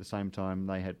market, but at the same time,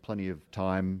 they had plenty of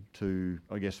time to,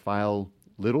 fail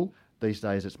little. These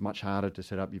days, it's much harder to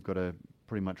set up. You've got to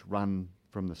pretty much run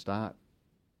from the start.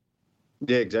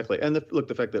 Yeah, exactly. And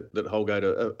the fact that Holgate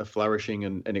are flourishing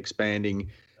and expanding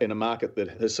in a market that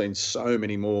has seen so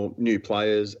many more new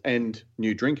players and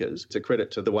new drinkers, it's a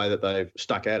credit to the way that they've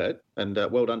stuck at it, and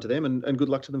well done to them, and good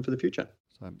luck to them for the future.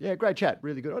 So, yeah, great chat.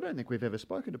 Really good. I don't think we've ever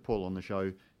spoken to Paul on the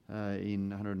show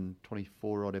in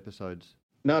 124 odd episodes.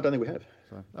 No, I don't think we have.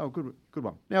 So, good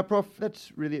one. Now, Prof,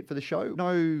 that's really it for the show.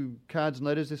 No cards and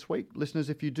letters this week. Listeners,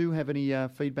 if you do have any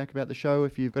feedback about the show,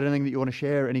 if you've got anything that you want to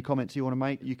share, any comments you want to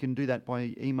make, you can do that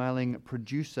by emailing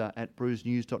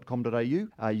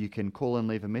producer@brewsnews.com.au. You can call and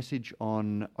leave a message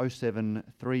on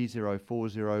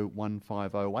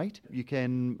 0730401508. You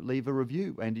can leave a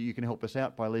review, and you can help us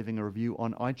out by leaving a review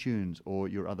on iTunes or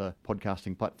your other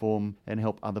podcasting platform and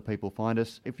help other people find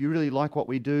us. If you really like what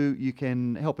we do, you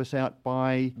can help us out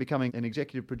by becoming an executive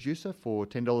producer for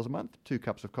 $10 a month, 2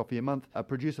 cups of coffee a month, a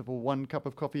producer for 1 cup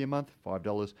of coffee a month,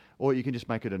 $5, or you can just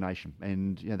make a donation.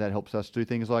 And that helps us do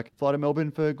things like fly to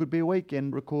Melbourne for Good Beer Week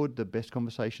and record the best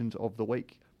conversations of the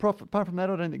week. Prof, apart from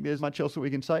that, I don't think there's much else that we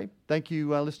can say. Thank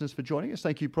you, listeners, for joining us.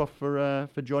 Thank you, Prof, for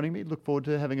joining me. Look forward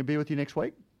to having a beer with you next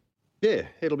week. Yeah,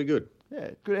 it'll be good.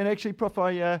 Yeah, good. And actually, Prof,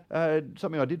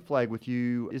 something I did flag with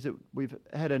you is that we've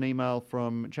had an email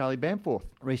from Charlie Bamforth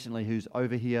recently, who's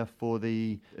over here for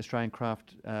the Australian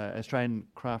Craft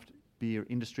Beer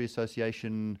Industry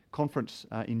Association conference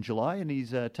in July, and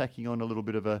he's tacking on a little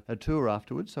bit of a tour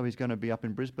afterwards. So he's going to be up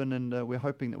in Brisbane, and we're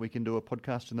hoping that we can do a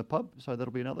podcast in the pub. So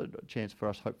that'll be another chance for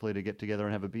us, hopefully, to get together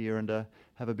and have a beer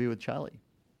with Charlie.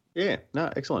 Yeah,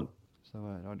 no, excellent. So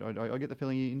I get the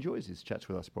feeling he enjoys his chats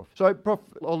with us, Prof. So, Prof,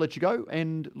 I'll let you go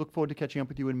and look forward to catching up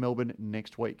with you in Melbourne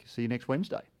next week. See you next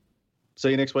Wednesday. See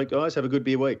you next week, guys. Have a good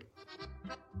beer week.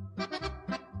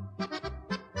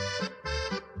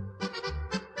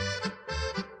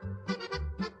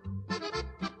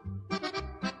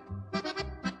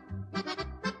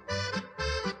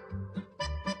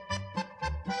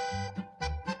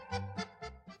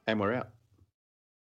 And we're out.